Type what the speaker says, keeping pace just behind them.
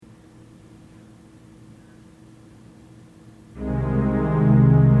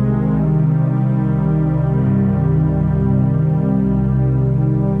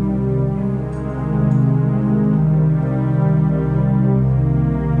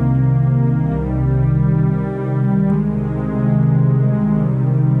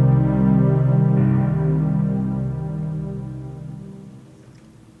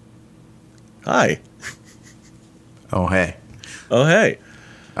Hi. Oh, hey. Oh, hey.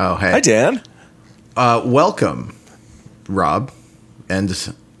 Oh, hey. Hi, Dan. Welcome, Rob,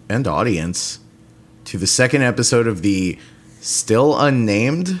 and audience, to the second episode of the still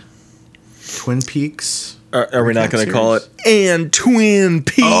unnamed Twin Peaks. Are we not going to call it And Twin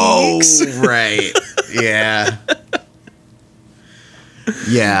Peaks? Oh, right. Yeah.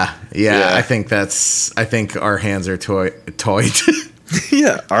 Yeah. I think our hands are toyed.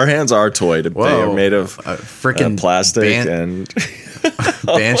 Yeah, our hands are toyed. Whoa. They are made of freaking plastic and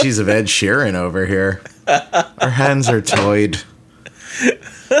Banshees of Ed Sheeran over here. Our hands are toyed.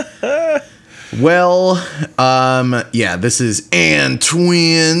 Well, yeah, this is And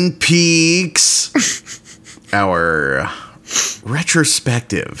Twin Peaks, our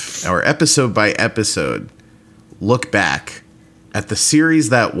retrospective, our episode by episode look back at the series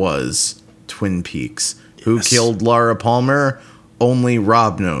that was Twin Peaks. Yes. Who killed Laura Palmer? Only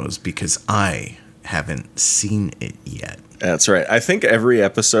Rob knows, because I haven't seen it yet. That's right. I think every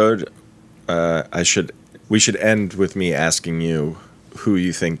episode, we should end with me asking you who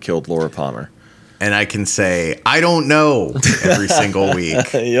you think killed Laura Palmer. And I can say, I don't know, every single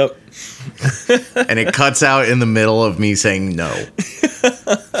week. Yep. And it cuts out in the middle of me saying no.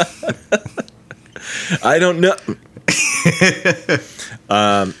 I don't know.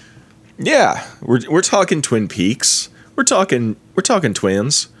 Yeah, we're talking Twin Peaks. We're talking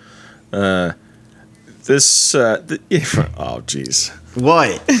twins. Oh, jeez.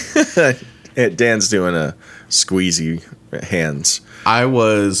 What? Dan's doing a squeezy hands. I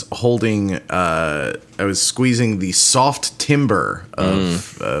was holding. I was squeezing the soft timber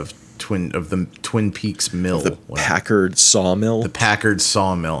of the Twin Peaks mill. The Packard sawmill. The Packard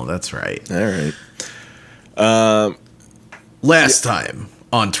sawmill. That's right. All right. Last time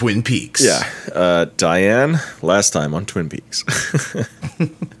on Twin Peaks. Yeah. Diane, last time on Twin Peaks.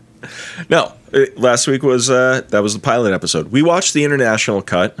 No, last week was that was the pilot episode. We watched the international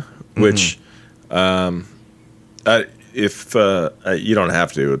cut, which if you don't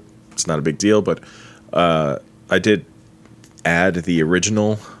have to, it's not a big deal, but I did add the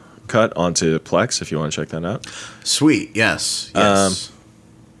original cut onto Plex if you want to check that out. Sweet. Yes.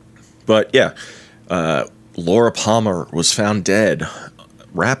 But yeah, Laura Palmer was found dead,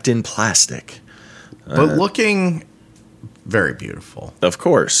 wrapped in plastic. But looking very beautiful. Of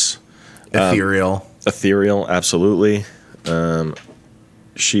course. Ethereal. Ethereal, absolutely.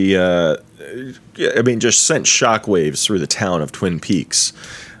 She, just sent shockwaves through the town of Twin Peaks.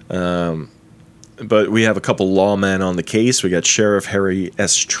 But we have a couple lawmen on the case. We got Sheriff Harry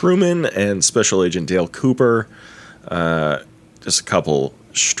S. Truman and Special Agent Dale Cooper. Just a couple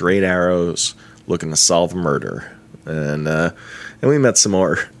straight arrows looking to solve a murder. And we met some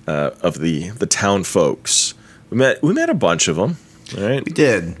more of the town folks. We met a bunch of them. Right? We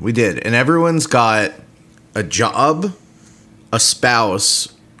did. And everyone's got a job, a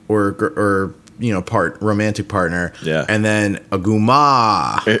spouse, or romantic partner. Yeah. And then a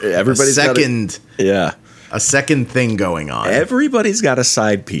guma. Everybody's got a second thing going on. Everybody's got a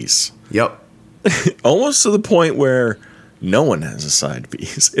side piece. Yep. Almost to the point where no one has a side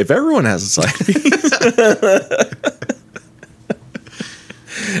piece. If everyone has a side piece.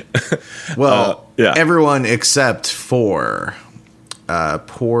 Well, everyone except for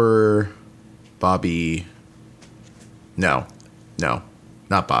poor Bobby. No,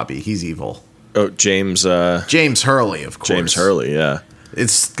 not Bobby. He's evil. Oh, James Hurley, of course. James Hurley, yeah.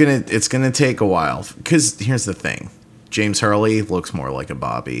 It's gonna take a while, because here's the thing. James Hurley looks more like a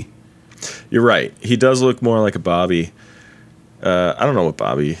Bobby. You're right. He does look more like a Bobby. I don't know what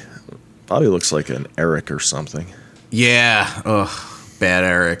Bobby looks like, an Eric or something. Yeah. Ugh. Bad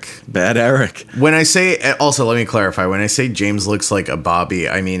Eric. When I say, also let me clarify, when I say James looks like a Bobby,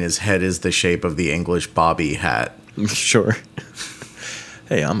 I mean his head is the shape of the English Bobby hat. Sure.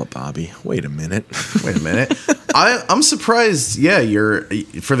 Hey, I'm a Bobby. Wait a minute. I'm surprised. Yeah, you're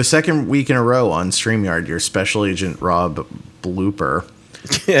for the second week in a row on StreamYard, you're Special Agent Rob Blooper.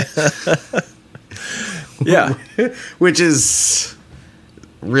 Yeah. Which is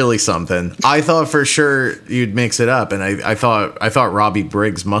really something. I thought for sure you'd mix it up, and I thought Robbie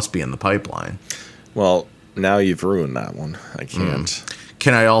Briggs must be in the pipeline. Well, now you've ruined that one. I can't.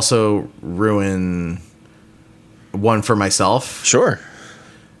 Can I also ruin one for myself? Sure.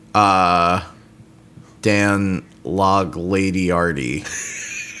 Dan Log Lady Artie.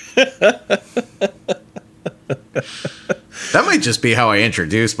 That might just be how I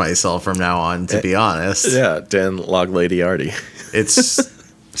introduce myself from now on, to be honest. Yeah, Dan Log Lady Artie. It's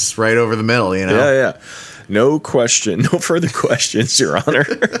right over the middle, you know? Yeah. No further questions, Your Honor.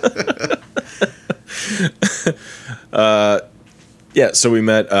 Yeah, so we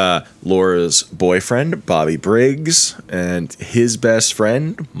met Laura's boyfriend, Bobby Briggs, and his best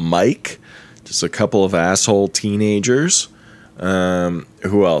friend, Mike. Just a couple of asshole teenagers.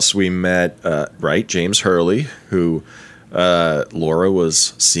 Who else? We met, James Hurley, who Laura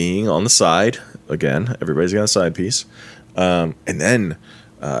was seeing on the side. Again, everybody's got a side piece. And then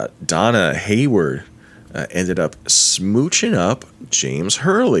Donna Hayward ended up smooching up James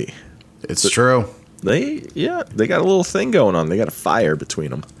Hurley. It's true. They got a little thing going on. They got a fire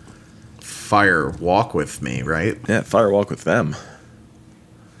between them. Fire walk with me, right? Yeah, fire walk with them.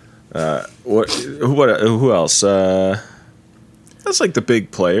 Who else? That's like the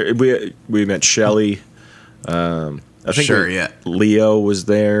big player. We met Shelley. I think Leo was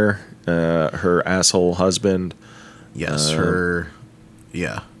there. Her asshole husband. Yes,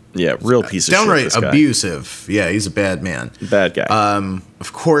 Yeah, real piece of downright shit. Downright abusive. Yeah, he's a bad man. Bad guy.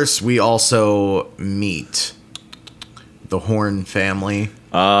 Of course, we also meet the Horn family.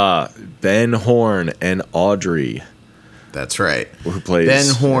 Ben Horn and Audrey. That's right. Who plays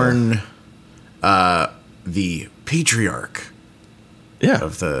Ben Horn, the patriarch. Yeah,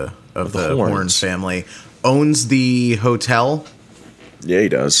 of the Horns. Horn family, owns the hotel. Yeah, he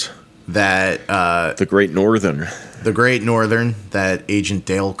does. That the Great Northern. The Great Northern that Agent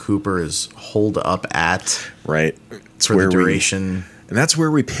Dale Cooper is holed up at. Right. It's for the duration. And that's where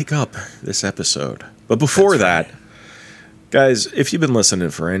we pick up this episode. But before that, guys, if you've been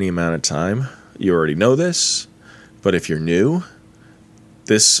listening for any amount of time, you already know this. But if you're new,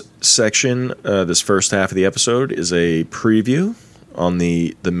 this section, this first half of the episode is a preview on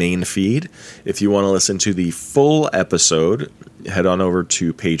the main feed. If you want to listen to the full episode, head on over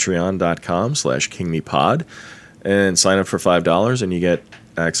to patreon.com/kingmepod and sign up for $5 and you get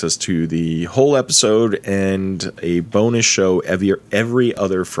access to the whole episode and a bonus show every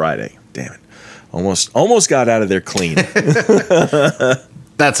other Friday. Damn it. Almost got out of there clean.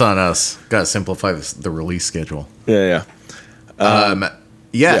 That's on us. Gotta simplify the release schedule. Yeah.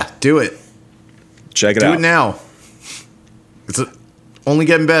 Do it. Check it out. Do it now. It's only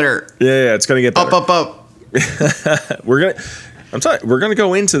getting better. Yeah, it's gonna get better. Up. We're gonna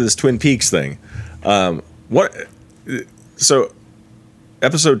go into this Twin Peaks thing. So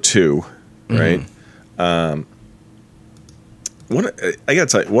episode 2, right? I gotta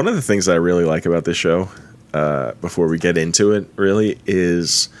tell you, one of the things that I really like about this show, before we get into it, really,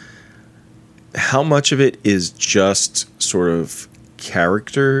 is how much of it is just sort of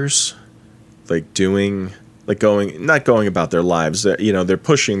characters, not going about their lives. They're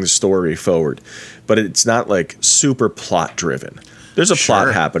pushing the story forward, but it's not like super plot driven. There's a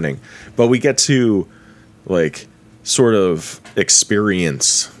plot happening, but we get to sort of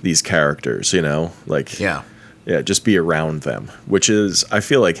experience these characters, just be around them, which is, I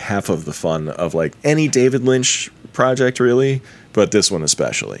feel like, half of the fun of any David Lynch project, really, but this one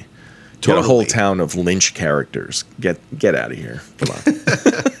especially. Totally. Get a whole town of Lynch characters. Get out of here. Come on.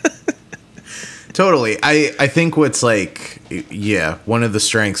 Totally. I think what's one of the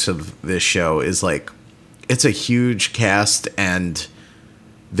strengths of this show is it's a huge cast and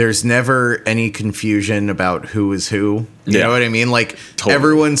there's never any confusion about who is who. You know what I mean? Totally.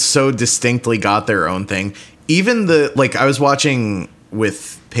 Everyone's so distinctly got their own thing. Even I was watching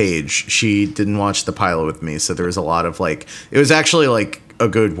with Paige. She didn't watch the pilot with me, so there was a lot of it was actually a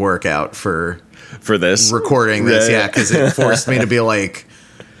good workout for this recording this. Yeah, because it forced me to be this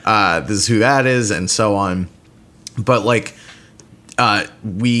is who that is, and so on. But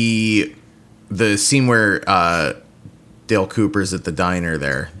the scene where Dale Cooper's at the diner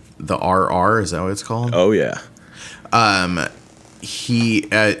there, the RR, is that what it's called? Oh yeah.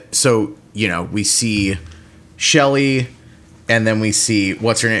 We see Shelley, and then we see,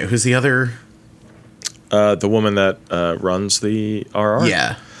 what's her name? Who's the other? The woman that runs the RR.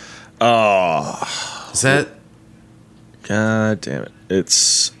 Yeah. Oh, is that? God damn it!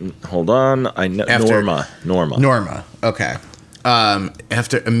 It's, hold on. I know Norma. Okay.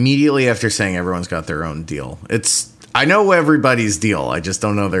 Immediately after saying everyone's got their own deal, I know everybody's deal. I just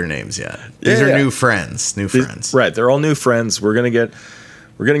don't know their names yet. These are new friends. Right. They're all new friends. We're gonna get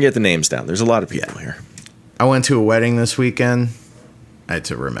the names down. There's a lot of people here. I went to a wedding this weekend. I had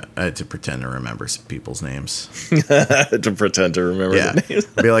to pretend to remember some people's names. To pretend to remember the names.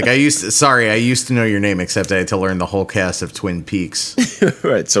 Be I used to know your name, except I had to learn the whole cast of Twin Peaks.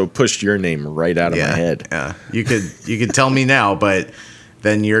 Right, so pushed your name right out of my head. Yeah. You could tell me now, but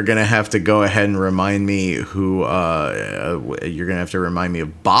then you're gonna have to go ahead and remind me who. You're gonna have to remind me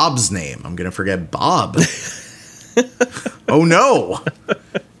of Bob's name. I'm gonna forget Bob. Oh no,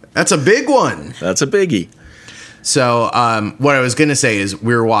 that's a big one. That's a biggie. So what I was going to say is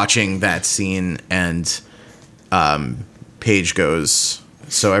we were watching that scene and Paige goes,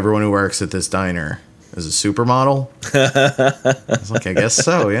 so everyone who works at this diner is a supermodel? I was like, I guess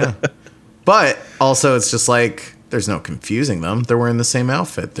so, yeah. But also it's just like, there's no confusing them. They're wearing the same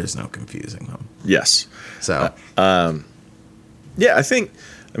outfit. There's no confusing them. Yes. So. Yeah,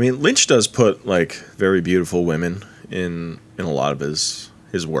 I mean, Lynch does put, like, very beautiful women in a lot of his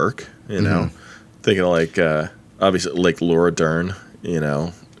work, you know. Thinking of, like, obviously, like, Laura Dern, you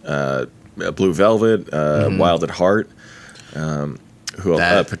know, Blue Velvet, Wild at Heart,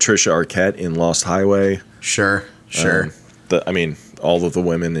 Patricia Arquette in Lost Highway. Sure. I mean, all of the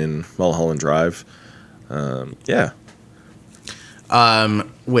women in Mulholland Drive. Yeah.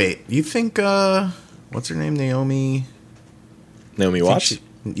 Wait, you think, what's her name, Naomi Watts?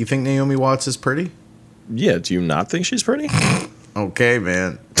 You think Naomi Watts is pretty? Yeah, do you not think she's pretty? Okay,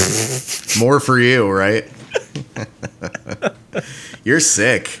 man. More for you, right? You're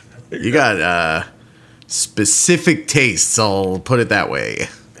sick. You got specific tastes, I'll put it that way.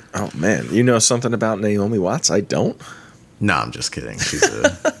 Oh, man. You know something about Naomi Watts? I don't. No, I'm just kidding.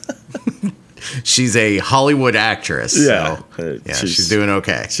 She's a Hollywood actress. Yeah. So, she's doing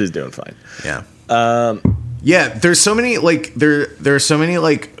okay. She's doing fine. Yeah. Yeah, there's so many, like, there are so many,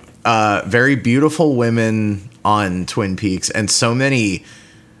 like, very beautiful women on Twin Peaks and so many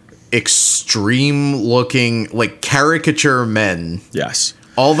extreme looking, like, caricature men. Yes.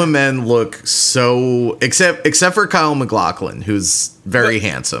 All the men look so, except for Kyle MacLachlan, who's very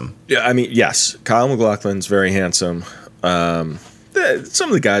handsome. Yeah, I mean, yes, Kyle MacLachlan's very handsome. Some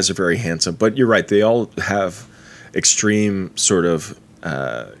of the guys are very handsome, but you're right. They all have extreme sort of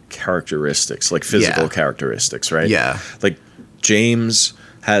characteristics, like physical characteristics, right? Yeah. Like James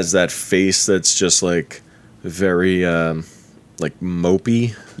has that face that's just like very like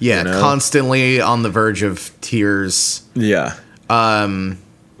mopey. Yeah, you know? Constantly on the verge of tears. Yeah.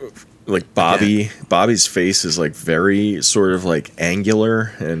 Like Bobby's face is like very sort of like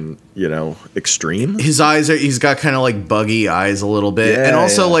angular and, you know, extreme. His eyes he's got kind of like buggy eyes a little bit. Yeah, and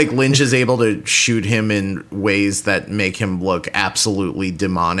also yeah. like Lynch is able to shoot him in ways that make him look absolutely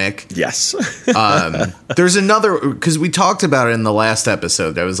demonic. Yes. There's another, because we talked about it in the last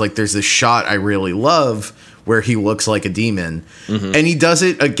episode. I was like, there's this shot I really love where he looks like a demon. And he does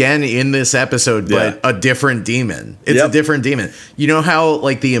it again in this episode, but a different demon. It's a different demon. You know how,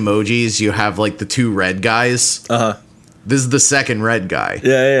 like, the emojis, you have, like, the two red guys? Uh-huh. This is the second red guy.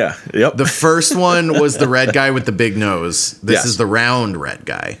 Yeah. Yep. The first one was the red guy with the big nose. This is the round red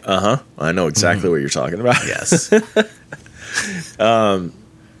guy. Uh-huh. I know exactly what you're talking about. Yes.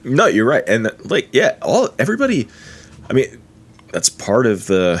 No, you're right. And, like, yeah, everybody, I mean, that's part of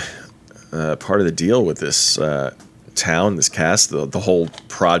the deal with this town, this cast, the whole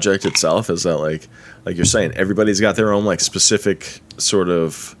project itself is that like you're saying, everybody's got their own like specific sort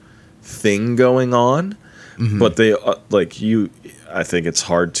of thing going on, but they I think it's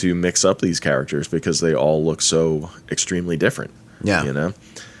hard to mix up these characters because they all look so extremely different. Yeah, you know,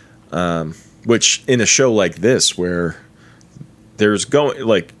 which in a show like this where there's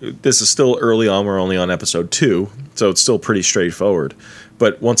this is still early on, we're only on episode 2, so it's still pretty straightforward.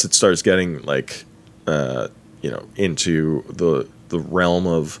 But once it starts getting like, into the realm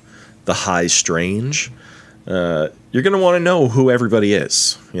of the high strange, you're gonna want to know who everybody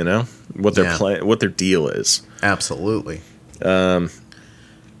is. You know what their what their deal is. Absolutely. So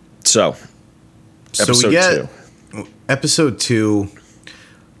we get episode 2.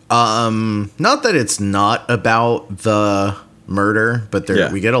 Not that it's not about the murder, but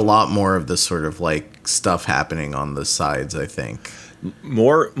we get a lot more of this sort of like stuff happening on the sides, I think.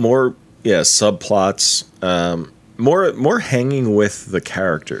 More subplots, more hanging with the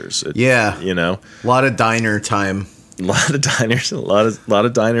characters. You know, a lot of diner time, a lot of diners, a lot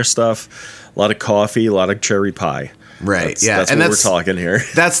of diner stuff, a lot of coffee, a lot of cherry pie. Right. That's what we're talking here.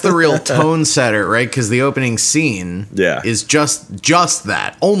 That's the real tone setter, right? Because the opening scene is just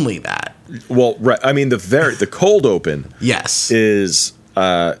that, only that. Well, right. I mean, the cold open is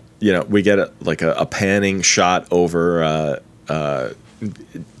we get a panning shot over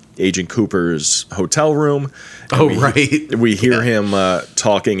Agent Cooper's hotel room. We hear him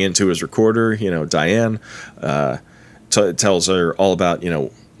talking into his recorder. You know, Diane tells her all about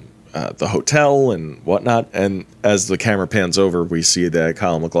the hotel and whatnot. And as the camera pans over, we see that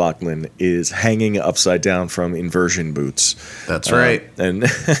Kyle MacLachlan is hanging upside down from inversion boots. That's right. And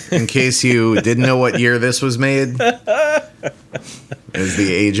in case you didn't know what year this was made, it was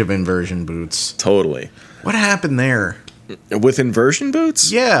the age of inversion boots. Totally. What happened there? With inversion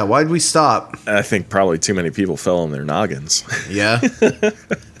boots? Yeah, why'd we stop? I think probably too many people fell on their noggins. Yeah?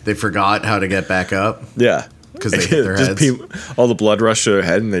 They forgot how to get back up? Yeah. because they hit their just heads. all the blood rushed to their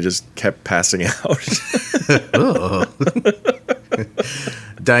head, and they just kept passing out. Oh.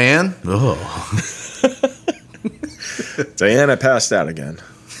 Diane? Oh. Diana passed out again.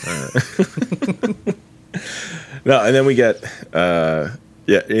 No, and then we get I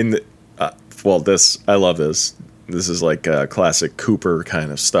love this. This is like classic Cooper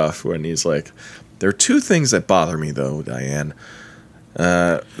kind of stuff when he's like, there are two things that bother me though, Diane.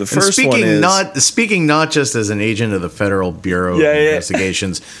 The first one is speaking not just as an agent of the Federal Bureau of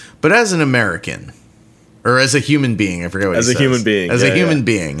Investigations, but as an American or as a human being. I forget what he says. Human being. As a human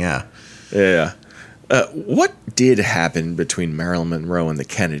being, yeah. Yeah. What did happen between Marilyn Monroe and the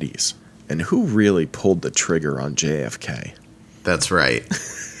Kennedys? And who really pulled the trigger on JFK? That's right.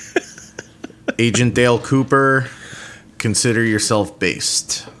 Agent Dale Cooper, consider yourself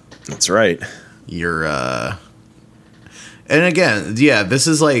based. That's right. You're, and again, yeah, this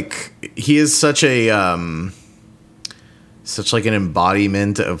is like, he is such like an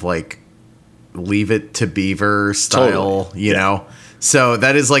embodiment of like Leave It to Beaver style, totally. you know? So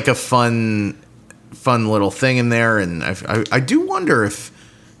that is like a fun little thing in there. And I do wonder if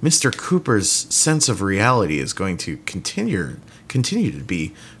Mr. Cooper's sense of reality is going to continue to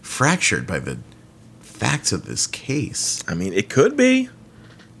be fractured by the facts of this case. I mean, it could be.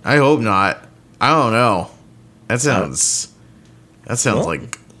 I hope not. I don't know. That sounds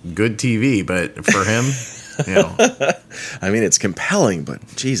like good TV, but for him, you know. I mean, it's compelling, but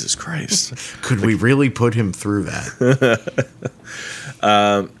Jesus Christ. Could we really put him through that?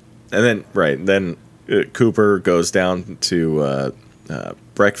 And then Cooper goes down to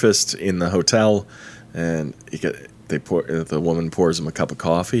breakfast in the hotel, and the woman pours him a cup of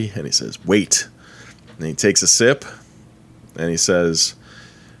coffee, and he says, "Wait." And he takes a sip, and he says,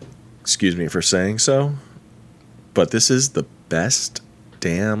 "Excuse me for saying so, but this is the best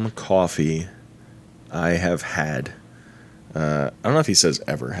damn coffee I have had." I don't know if he says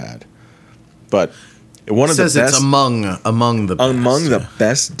ever had, but one of the best. It's among the best. Among the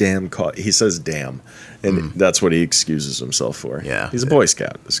best damn coffee. He says "damn," and that's what he excuses himself for. Yeah, he's a Boy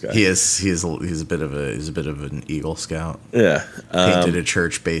Scout. This guy. He is. He's a bit of an Eagle Scout. Yeah, Painted a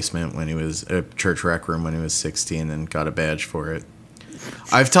church basement a church rec room when he was 16 and got a badge for it.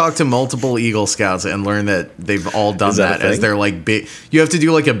 I've talked to multiple Eagle Scouts and learned that they've all done that as their like big. You have to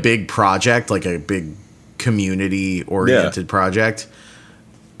do like a big project, like a big community oriented project.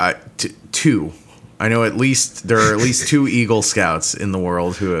 Two. I know there are at least two Eagle Scouts in the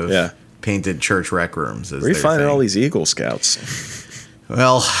world who have painted church rec rooms. Where are you finding all these Eagle Scouts?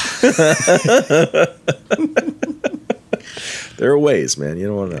 Well, there are ways, man. You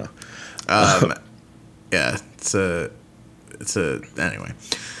don't want to know. Yeah, it's a anyway.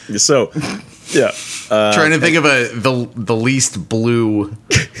 So, yeah, trying to think of the least blue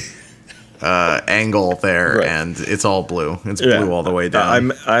angle there, right. And it's all blue. It's blue all the way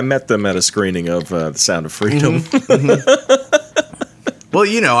down. I met them at a screening of The Sound of Freedom. Well,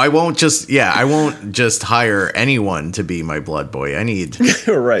 you know, I won't just hire anyone to be my blood boy. I need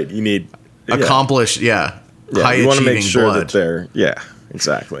right. You need accomplished, high you want to make achieving sure blood. that they're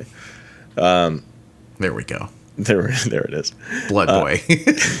exactly. There we go. There it is. Blood boy,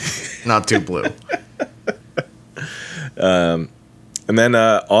 not too blue. And then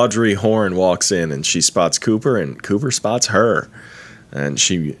Audrey Horne walks in and she spots Cooper, and Cooper spots her, and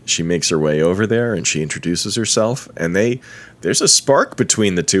she makes her way over there and she introduces herself, and there's a spark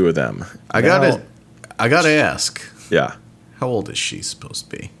between the two of them. I gotta ask. Yeah. How old is she supposed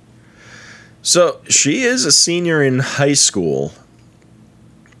to be? So she is a senior in high school.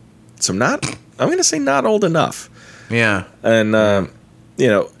 So I'm going to say not old enough. Yeah. And, I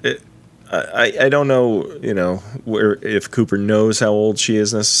don't know, if Cooper knows how old she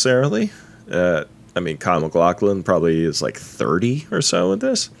is necessarily. Kyle MacLachlan probably is like 30 or so at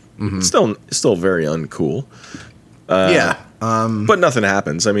this. Mm-hmm. Still very uncool. But nothing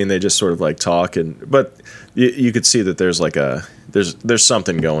happens. I mean, they just sort of like talk, but you could see that there's like there's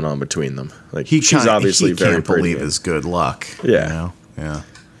something going on between them. Like she's obviously very pretty. He can't believe his good luck. Yeah. You know? Yeah.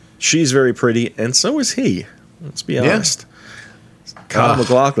 She's very pretty, and so is he. Let's be honest. Kyle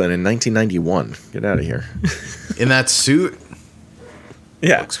MacLachlan in 1991. Get out of here. In that suit?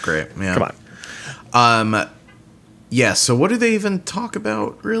 Yeah. Looks great. Yeah. Come on. Yeah, so what do they even talk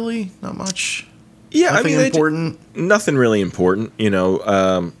about, really? Not much? Yeah, nothing important? Nothing really important.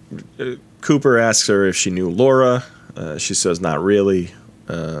 Cooper asks her if she knew Laura. She says not really.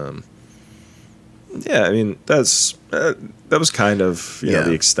 That was kind of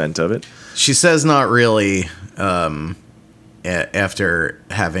the extent of it. She says not really. after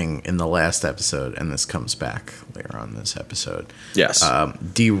having in the last episode, and this comes back later on this episode. Yes.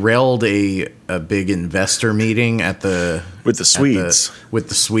 Derailed a big investor meeting with the Swedes. With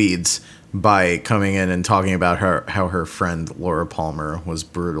the Swedes by coming in and talking about how her friend Laura Palmer was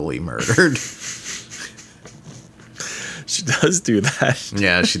brutally murdered. She does do that.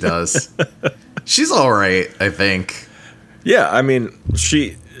 Yeah, she does. She's all right, I think. Yeah, I mean,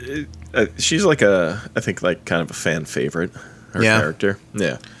 she's like I think like kind of a fan favorite. Her character.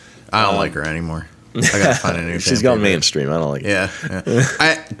 Yeah. I don't like her anymore. I gotta find a new. She's gone mainstream. I don't like it.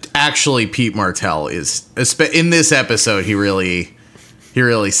 Yeah. Actually, Pete Martell is in this episode. He really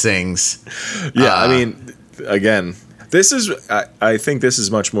sings. Yeah, I mean, again, this is. I think this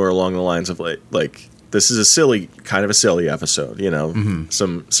is much more along the lines of like this is a silly episode. You know,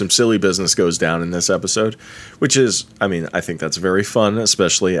 some silly business goes down in this episode, which is, I mean, I think that's very fun,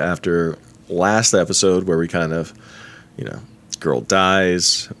 especially after last episode where we kind of, you know, girl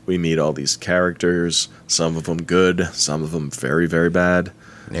dies. We meet all these characters. Some of them good, some of them very, very bad.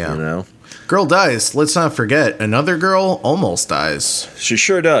 Yeah, you know. Girl dies. Let's not forget, another girl almost dies. She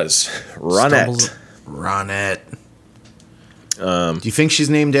sure does. Ronette. Do you think she's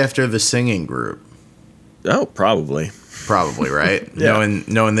named after the singing group? Oh, probably. Probably, right? Yeah.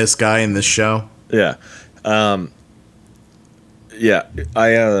 Knowing this guy in this show. Yeah. Yeah.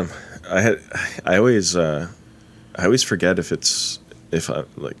 I always forget if I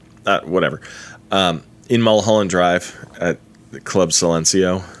like whatever. In Mulholland Drive at the Club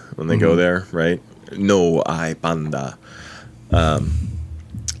Silencio when they go there, right? No hay panda. Club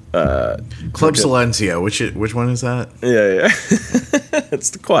Silencio. Which one is that? Yeah. It's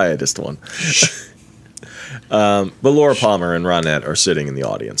the quietest one. But Laura Palmer and Ronette are sitting in the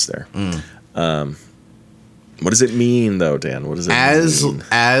audience there. What does it mean, though, Dan? What does it mean?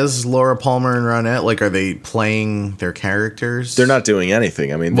 As Laura Palmer and Ronette, like, are they playing their characters? They're not doing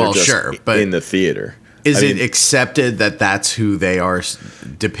anything. I mean, they're just but in the theater. Is it accepted that that's who they are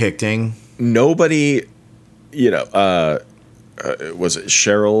depicting? Nobody, you know, was it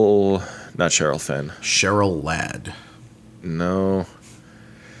Cheryl? Not Cheryl Fenn. Cheryl Ladd. No.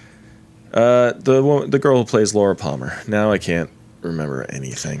 The girl who plays Laura Palmer. Now I can't remember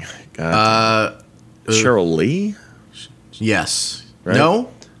anything. God. Cheryl Lee? Yes. Right? No?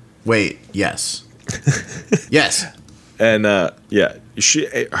 Wait. Yes. Yes. And yeah,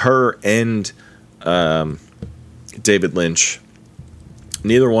 her and David Lynch,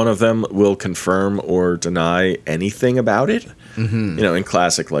 neither one of them will confirm or deny anything about it. You know, in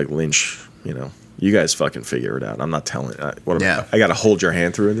classic like Lynch, you know, you guys fucking figure it out. I'm not telling. I got to hold your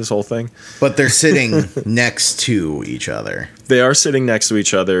hand through this whole thing. But they're sitting next to each other. They are sitting next to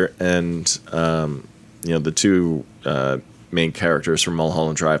each other, and you know, the two main characters from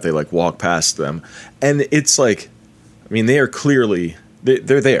Mulholland Drive, they like walk past them, and it's like, I mean, they are clearly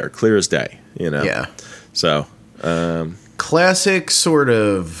they're there, clear as day. You know. Yeah. So. Classic sort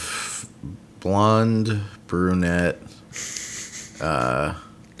of blonde brunette.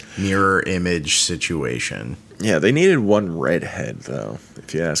 Mirror image situation. Yeah, they needed one redhead, though,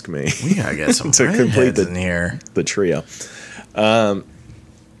 if you ask me. We gotta get some to complete in here. The trio. Yeah,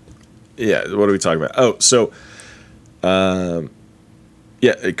 what are we talking about? Oh, so,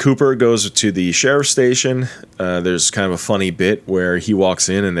 yeah, Cooper goes to the sheriff's station. There's kind of a funny bit where he walks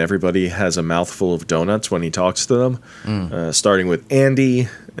in and everybody has a mouthful of donuts when he talks to them, starting with Andy,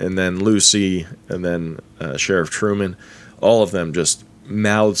 and then Lucy, and then Sheriff Truman. All of them just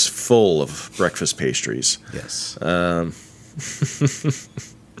mouths full of breakfast pastries. Yes. Who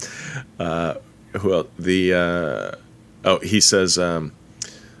else? He says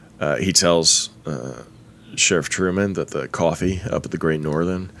he tells Sheriff Truman that the coffee up at the Great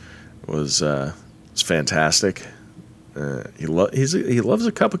Northern was fantastic. He loves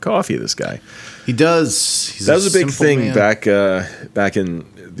a cup of coffee. This guy. He does. That was a big thing back in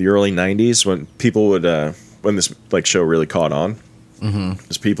the early '90s when people would when this like show really caught on.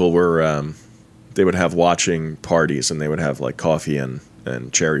 Because people were they would have watching parties and they would have like coffee and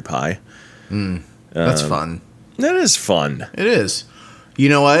cherry pie. That's fun. That is fun. It is. You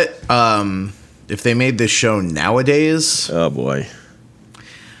know what? If they made this show nowadays, oh boy,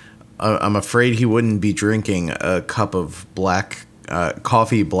 I'm afraid he wouldn't be drinking a cup of black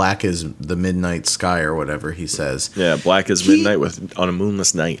coffee. Black as the midnight sky, or whatever he says. Yeah, black as midnight on a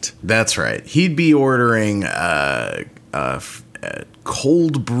moonless night. That's right. He'd be ordering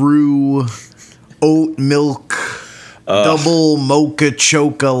cold brew, oat milk, double mocha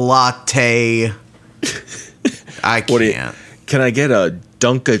choca latte. I can't. Can I get a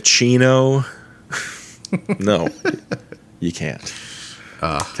Dunkachino? No, you can't.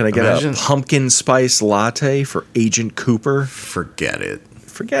 Can I get a pumpkin spice latte for Agent Cooper? Forget it.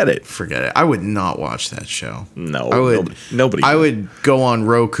 Forget it. Forget it. I would not watch that show. No, I would. Nobody. I would go on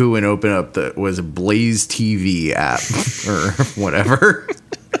Roku and open up the Blaze TV app or whatever.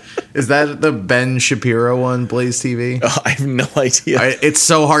 Is that the Ben Shapiro one, Blaze TV? I have no idea. It's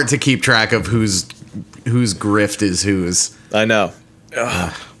so hard to keep track of whose grift is whose. I know.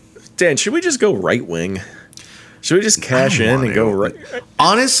 Dan, should we just go right wing? Should we just cash in and go right?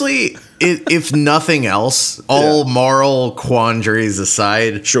 Honestly, if nothing else, all moral quandaries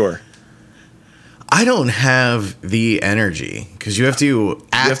aside, sure. I don't have the energy because you have to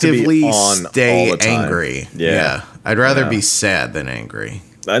actively stay angry. Yeah. I'd rather be sad than angry.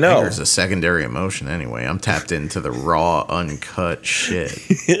 I know. Anger is a secondary emotion anyway. I'm tapped into the raw, uncut shit.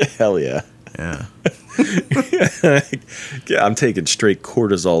 Hell yeah. Yeah. Yeah, I'm taking straight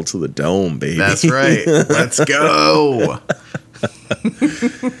cortisol to the dome, baby. That's right. Let's go.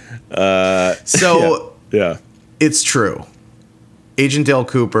 Yeah. It's true. Agent Dale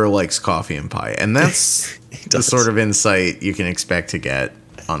Cooper likes coffee and pie, and that's the sort of insight you can expect to get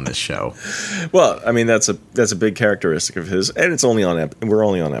on this show. Well, I mean that's a big characteristic of his, and it's only we're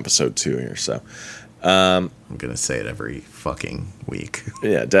only on episode 2 here, so I'm gonna say it every fucking week.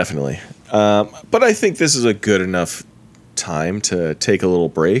 Yeah, definitely. But I think this is a good enough time to take a little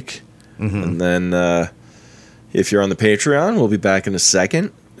break, and then if you're on the Patreon, we'll be back in a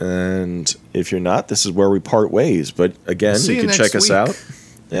second. And if you're not, this is where we part ways. But again, you can check us out.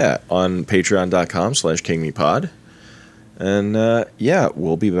 Yeah, on patreon.com/kingmepod. And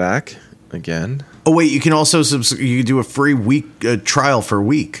we'll be back again. Oh wait, you can also you can do a free week trial for a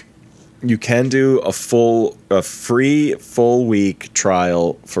week. You can do a free full week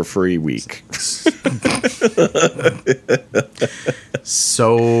trial for free week.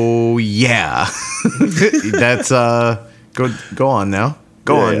 So yeah, that's go on now.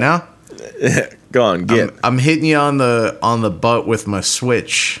 Go on now. Go on, get. I'm hitting you on the butt with my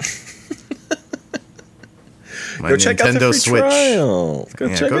Switch. Go check out the free Switch trial. Go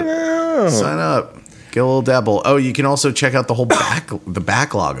check it out. Sign up. Get a little dabble. Oh, you can also check out the whole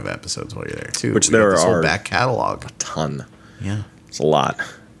backlog of episodes while you're there too. Which there are whole back catalog. A ton. Yeah, it's a lot.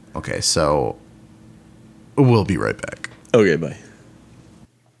 Okay, so we'll be right back. Okay, bye.